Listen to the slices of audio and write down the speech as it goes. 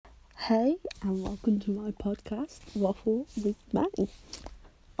Hey, and welcome to my podcast, Waffle with May.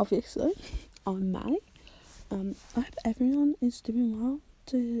 Obviously, I'm May. I hope everyone is doing well.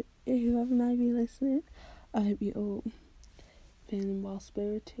 To whoever may be listening, I hope you're all feeling well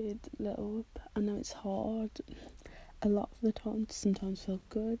spirited, lit up. I know it's hard a lot of the time to sometimes feel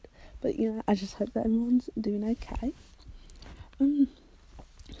good, but I just hope that everyone's doing okay.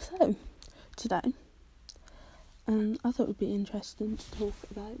 So today, I thought it would be interesting to talk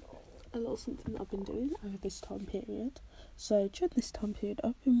about a little something that I've been doing over this time period. So during this time period,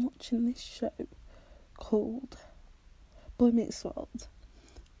 I've been watching this show called Boy Meets World.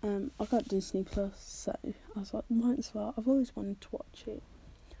 I got Disney Plus, so I was like, might as well. I've always wanted to watch it,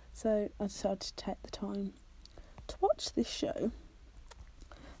 so I decided to take the time to watch this show.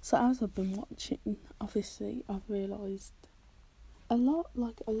 So as I've been watching, obviously I've realised I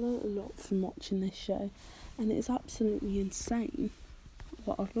learned a lot from watching this show, and it's absolutely insane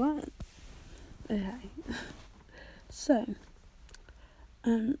what I've learned. Okay, so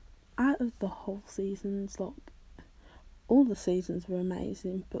out of the whole seasons, all the seasons were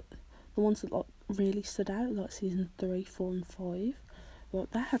amazing, but the ones that really stood out, like season 3, 4 and 5,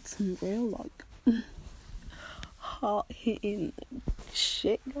 they had some real heart hitting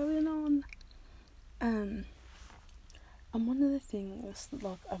shit going on. And one of the things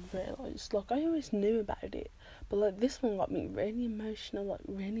that I've realised, I always knew about it, but this one got me really emotional,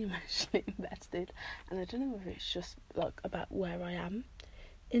 really emotionally invested. And I don't know if it's just about where I am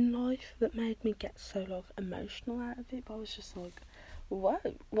in life that made me get so emotional out of it, but I was just whoa,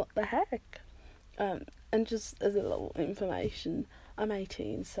 what the heck? And just as a little information, I'm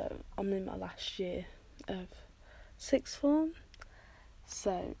 18, so I'm in my last year of sixth form,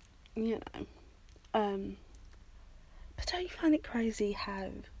 so but don't you find it crazy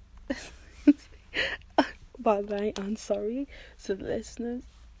how by the way, I'm sorry to the listeners,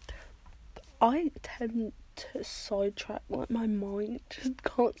 I tend to sidetrack, my mind just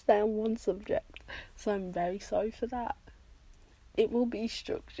can't stay on one subject, so I'm very sorry for that. It will be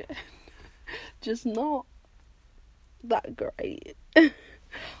structured, just not that great.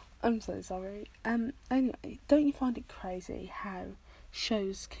 I'm so sorry. Anyway, don't you find it crazy how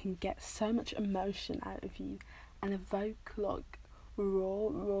shows can get so much emotion out of you and evoke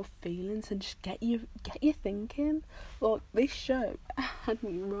raw feelings and just get you thinking? This show had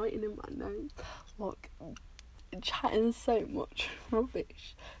me writing in my notes, chatting so much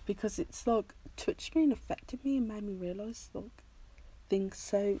rubbish, because it's touched me and affected me and made me realise things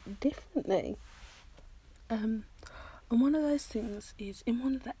so differently. And one of those things is in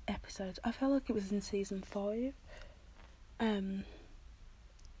one of the episodes, I felt like it was in season 5,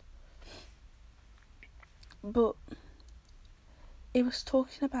 but it was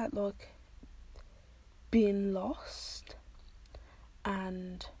talking about being lost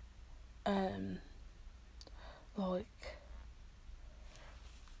and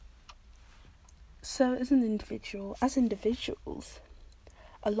so as individuals,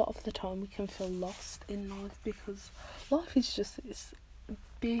 a lot of the time we can feel lost in life, because life is just this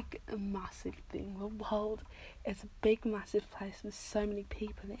big and massive thing. The world is a big massive place with so many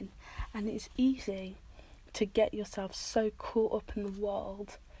people in, and it's easy to get yourself so caught up in the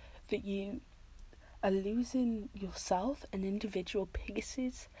world that you are losing yourself and individual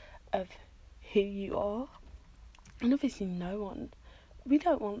pieces of who you are. And obviously we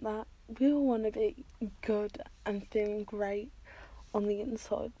don't want that. We all want to be good and feeling great on the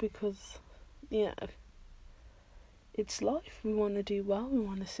inside, because it's life. We want to do well, we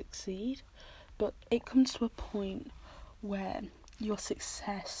want to succeed, but it comes to a point where your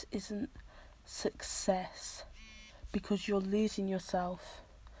success isn't success because you're losing yourself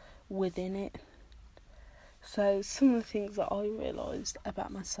within it. So some of the things that I realised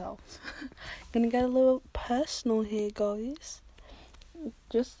about myself, gonna get a little personal here, guys,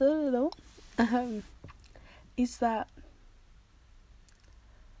 just a little, is that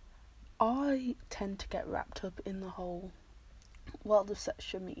I tend to get wrapped up in the whole world of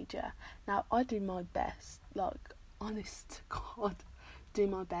social media. Now, I do my best, honest to God, do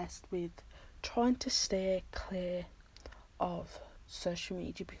my best with trying to steer clear of social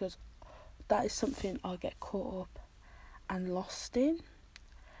media, because that is something I get caught up and lost in,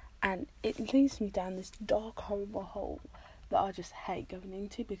 and it leads me down this dark, horrible hole that I just hate going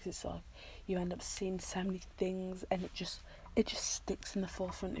into, because you end up seeing so many things, and it just sticks in the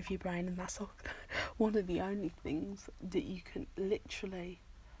forefront of your brain, and that's one of the only things that you can literally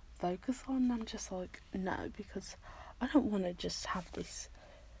focus on. And I'm just no, because I don't want to just have this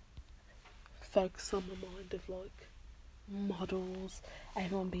focus on my mind of models,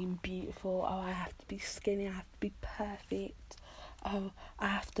 everyone being beautiful. I have to be skinny, I have to be perfect, I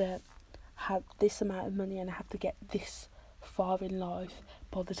have to have this amount of money and I have to get this far in life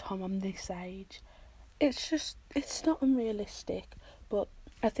by the time I'm this age. It's not unrealistic, but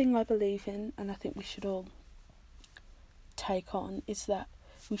a thing I believe in, and I think we should all take on, is that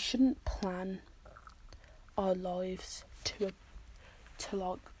we shouldn't plan our lives to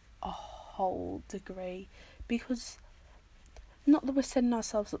like a whole degree, because not that we're setting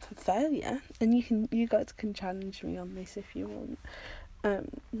ourselves up for failure, and you guys can challenge me on this if you want.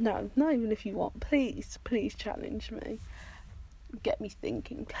 No, not even if you want. Please challenge me. Get me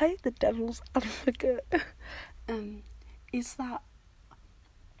thinking. Play the devil's advocate. Is that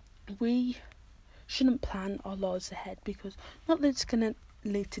we shouldn't plan our lives ahead, because not that it's going to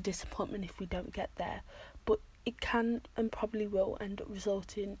lead to disappointment if we don't get there, but it can and probably will end up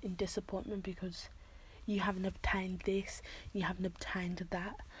resulting in disappointment because you haven't obtained this, you haven't obtained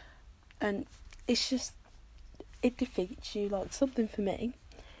that, and it's just, it defeats you. Like, something for me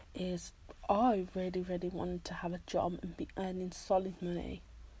is, I really wanted to have a job and be earning solid money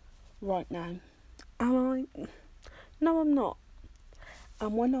right now. Am I? No, I'm not.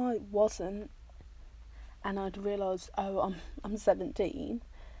 And when I wasn't, and I'd realised, I'm 17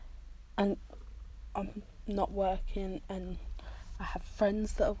 and I'm not working, and I have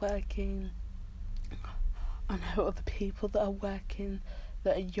friends that are working, I know other people that are working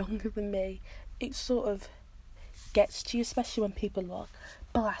that are younger than me, it sort of gets to you, especially when people are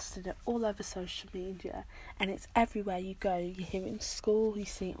blasting it all over social media, and it's everywhere you go. You hear it in school, you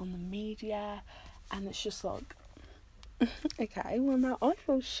see it on the media, and it's just like, okay, well now I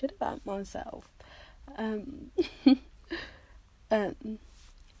feel shit about myself.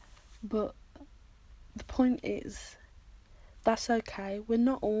 But the point is, that's okay. We're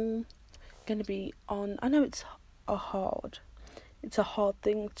not all going to be on. I know it's a hard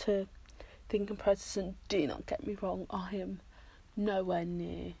thing to think and process, and do not get me wrong, I am nowhere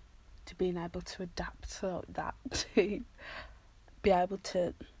near to being able to adapt like that, to be able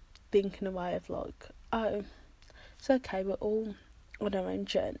to think in a way of like, oh, it's okay, we're all on our own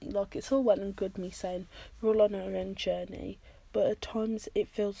journey. Like, it's all well and good me saying we're all on our own journey, but at times it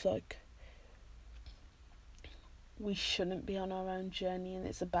feels like we shouldn't be on our own journey, and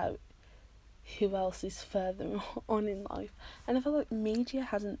it's about who else is further on in life. And I feel like media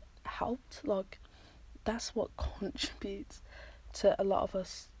hasn't helped. Like, that's what contributes to a lot of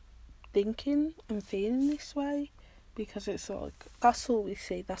us thinking and feeling this way, because it's like, that's all we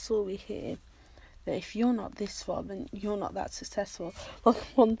see, that's all we hear, that if you're not this far, then you're not that successful. Like,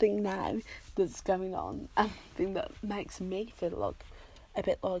 one thing now that's going on, and thing that makes me feel like a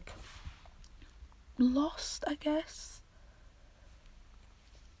bit like lost, I guess,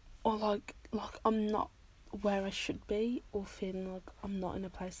 or like I'm not where I should be, or feeling like I'm not in a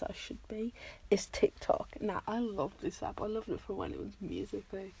place that I should be, is TikTok. Now, I love this app. I loved it from when it was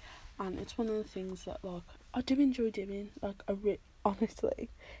Musical.ly, and it's one of the things that, like, I do enjoy doing. Like, honestly,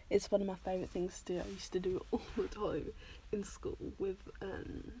 it's one of my favourite things to do. I used to do it all the time in school with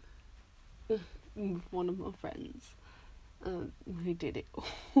one of my friends. We did it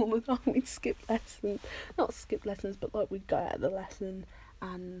all the time. We'd not skip lessons, but like, we'd go out of the lesson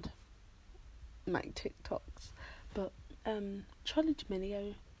and make TikToks. But Charlie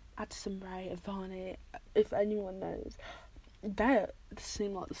D'Amelio, Addison Rae, Ivani, if anyone knows, they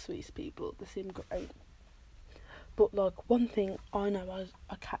seem like the sweetest people. They seem great. But like, one thing I know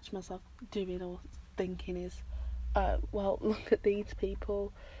I catch myself doing or thinking is, well, look at these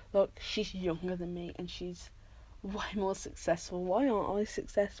people. Like, she's younger than me and she's way more successful. Why aren't I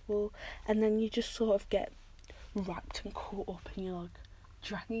successful? And then you just sort of get wrapped and caught up, and you're like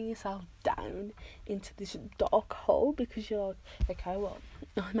dragging yourself down into this dark hole, because you're like, okay, well,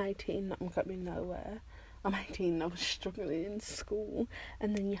 I'm 18, I'm going nowhere. I'm 18, I was struggling in school.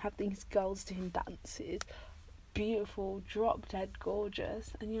 And then you have these girls doing dances, beautiful, drop dead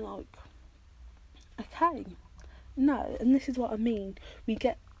gorgeous, and you're like, okay, no. And this is what I mean. We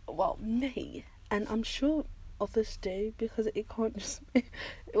get, well, me, and I'm sure others do, because it can't just be,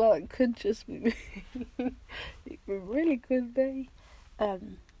 well, it could just be me. It really could be.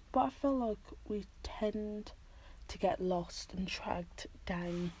 But I feel like we tend to get lost and dragged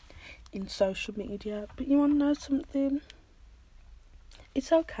down in social media. But you want to know something?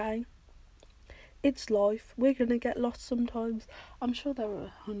 It's okay. It's life. We're going to get lost sometimes. I'm sure there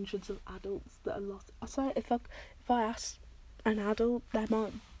are hundreds of adults that are lost. I say, if I ask an adult, they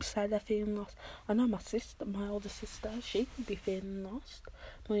might say they're feeling lost. I know my older sister, she could be feeling lost.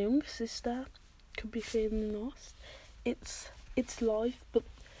 My younger sister could be feeling lost. It's life, but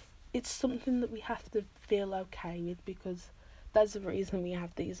it's something that we have to feel okay with, because there's a reason we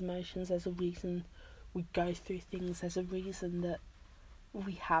have these emotions. There's a reason we go through things. There's a reason that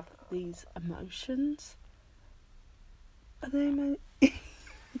we have these emotions. Are they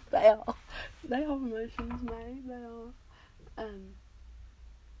they are. They are emotions, mate. They are.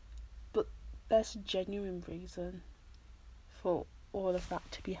 But there's a genuine reason for all of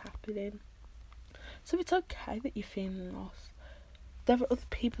that to be happening. So it's okay that you're feeling lost. There are other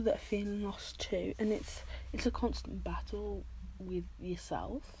people that are feeling lost too, and it's a constant battle with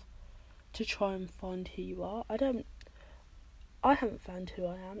yourself to try and find who you are. I haven't found who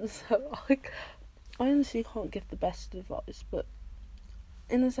I am, so I honestly can't give the best advice, but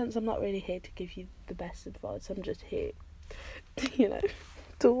in a sense I'm not really here to give you the best advice. I'm just here to,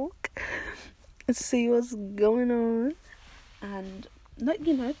 talk and see what's going on and let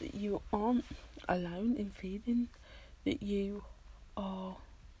you know that you aren't alone in feeling that you are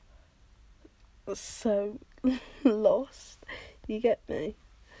so lost. You get me?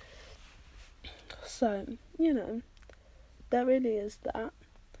 So, there really is that.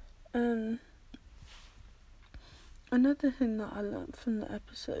 Another thing that I learned from the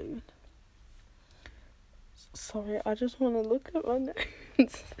episode. Sorry, I just want to look at my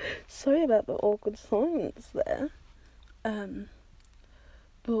notes. Sorry about the awkward silence there.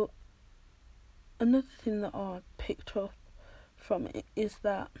 But another thing that I picked up from it is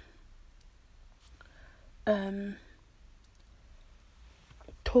that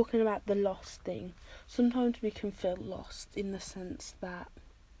talking about the lost thing, sometimes we can feel lost in the sense that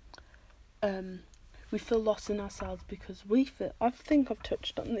we feel lost in ourselves because I think I've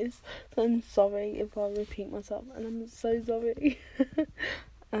touched on this, so I'm sorry if I repeat myself, and I'm so sorry.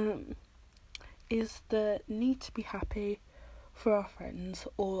 Is the need to be happy for our friends,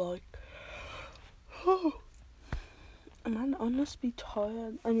 or like, oh man, I must be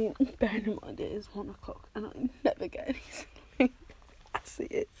tired. I mean, bearing in mind it is 1 o'clock and I never get any sleep. As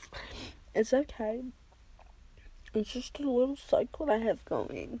it is. It's okay. It's just a little cycle I have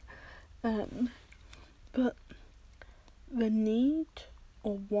going. But the need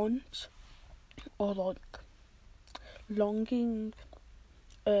or want or like longing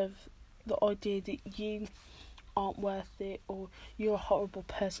of the idea that you aren't worth it, or you're a horrible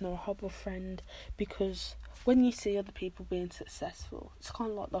person or a horrible friend, because when you see other people being successful, it's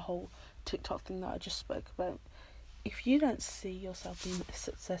kind of like the whole TikTok thing that I just spoke about. If you don't see yourself being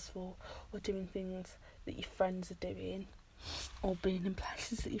successful or doing things that your friends are doing, or being in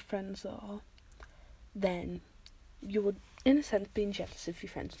places that your friends are, then you would, in a sense, being jealous of your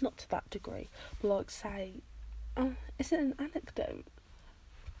friends. Not to that degree, but like say, is it an anecdote?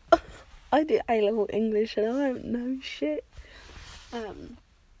 I did A-level English and I don't know shit. I'm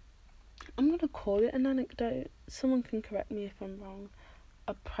gonna call it an anecdote. Someone can correct me if I'm wrong.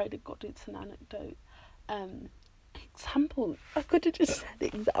 I pray to God it's an anecdote. Example. I could have just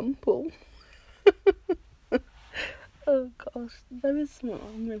said example. Oh gosh, there is something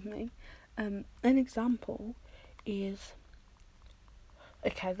wrong with me. An example is,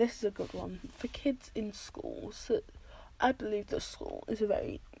 okay, this is a good one for kids in schools. So I believe that school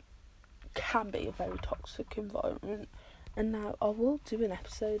can be a very toxic environment, and now I will do an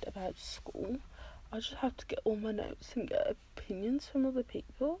episode about school. I just have to get all my notes and get opinions from other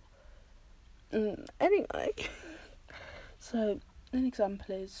people. Anyway, so an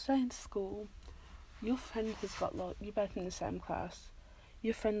example is, say in school, your friend has got like, you're both in the same class,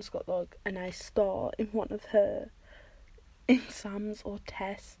 your friend's got like an A star in one of her exams or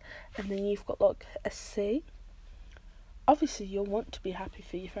tests, and then you've got like a C. Obviously you'll want to be happy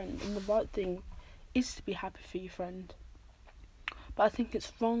for your friend, and the right thing is to be happy for your friend. But I think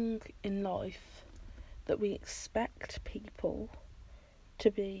it's wrong in life that we expect people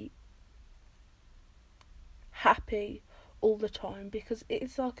to be happy all the time, because it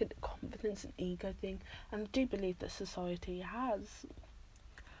is like a confidence and ego thing, and I do believe that society has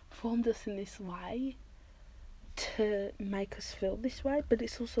formed us in this way to make us feel this way, but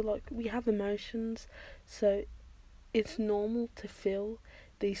it's also like we have emotions, so it's normal to feel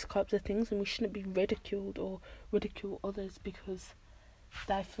these types of things, and we shouldn't be ridiculed or ridicule others because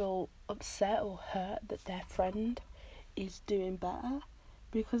they feel upset or hurt that their friend is doing better.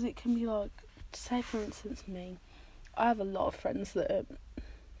 Because it can be like, say for instance me, I have a lot of friends that are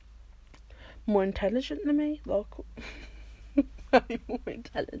more intelligent than me, like very more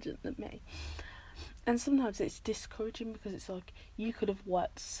intelligent than me, and sometimes it's discouraging because it's like you could have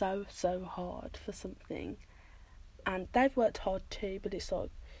worked so hard for something and they've worked hard too, but it's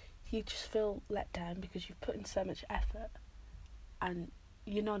like you just feel let down because you've put in so much effort and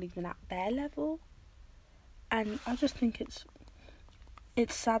you're not even at their level. And I just think it's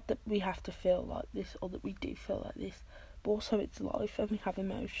sad that we have to feel like this, or that we do feel like this, but also it's life and we have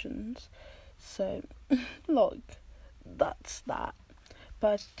emotions. So like, that's that.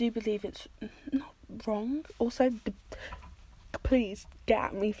 but I do believe it's not wrong. Also, please get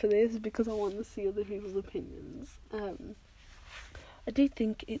at me for this because I want to see other people's opinions. I do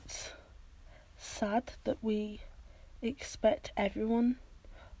think it's sad that we expect everyone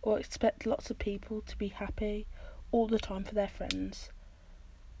or expect lots of people to be happy all the time for their friends.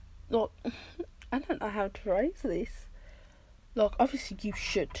 Like, I don't know how to phrase this. Like, obviously you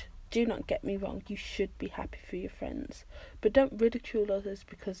should. Do not get me wrong, you should be happy for your friends. But don't ridicule others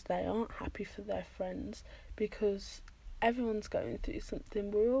because they aren't happy for their friends. Because everyone's going through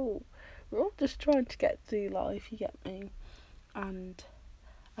something. We're all just trying to get through life, you get me? And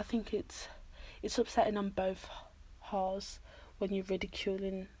I think it's upsetting on both halves when you're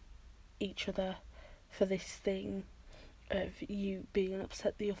ridiculing each other for this thing of you being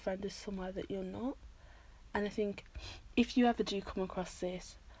upset that your friend is somewhere that you're not. And I think if you ever do come across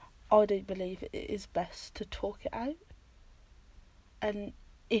this, I do believe it is best to talk it out. And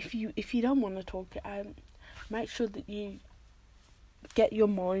if you don't want to talk it out, make sure that you get your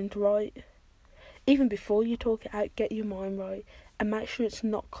mind right. Even before you talk it out, get your mind right. And make sure it's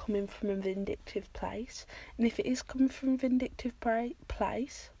not coming from a vindictive place. And if it is coming from a vindictive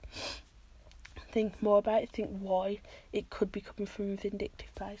place, think more about it. Think why it could be coming from a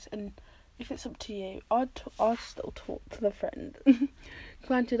vindictive place. And if it's up to you, I'd still talk to the friend.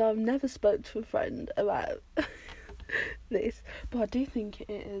 Granted, I've never spoke to a friend about this, but I do think it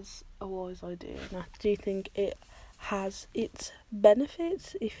is a wise idea. And I do think it has its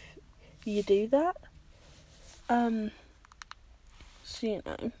benefits if you do that. So, you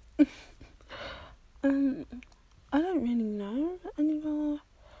know, I don't really know anymore.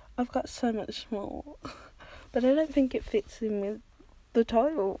 I've got so much more, but I don't think it fits in with the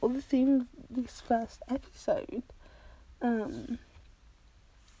title or the theme of this first episode.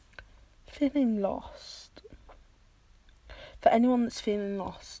 Feeling lost. For anyone that's feeling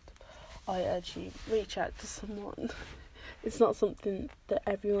lost, I urge you, reach out to someone. It's not something that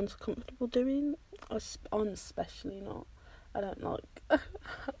everyone's comfortable doing. I'm especially not.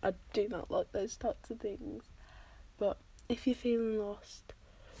 I do not like those types of things. But if you're feeling lost,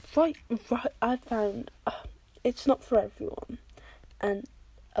 right, I found it's not for everyone. And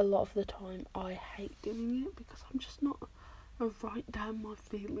a lot of the time I hate doing it because I'm just not a write down my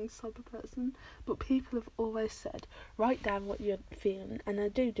feelings type of person. But people have always said, write down what you're feeling. And I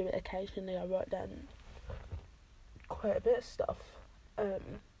do it occasionally. I write down quite a bit of stuff.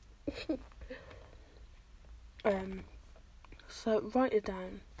 So write it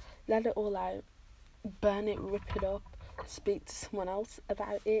down, let it all out, burn it, rip it up, speak to someone else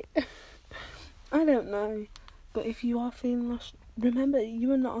about it. I don't know, but if you are feeling lost, remember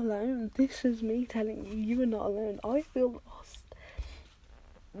you are not alone. This is me telling you, you are not alone. I feel lost.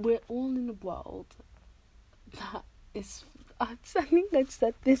 We're all in a world that is, I think I've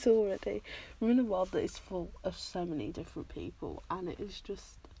said this already, we're in a world that is full of so many different people, and it is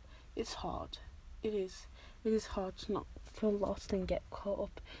just, it's hard. It is hard to not feel lost and get caught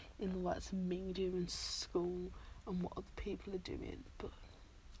up in the words of media and school and what other people are doing. But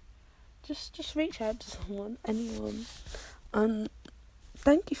just reach out to someone, anyone.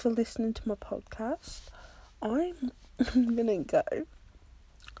 Thank you for listening to my podcast. I'm gonna go.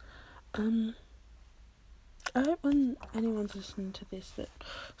 I hope when anyone's listening to this that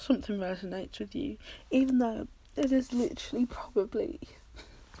something resonates with you, even though it is literally probably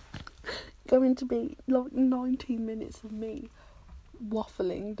going to be like 19 minutes of me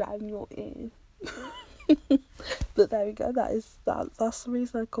waffling down your ear. But there we go, that's the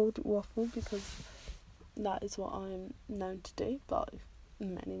reason I called it waffle, because that is what I'm known to do by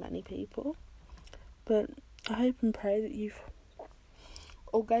many people. But I hope and pray that you've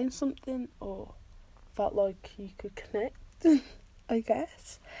all gained something or felt like you could connect, I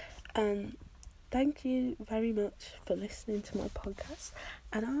guess. And thank you very much for listening to my podcast,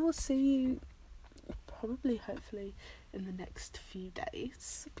 and I will see you hopefully in the next few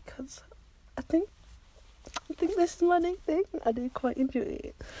days, because I think this is my new thing. I do quite enjoy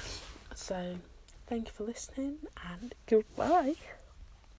it. So thank you for listening, and goodbye.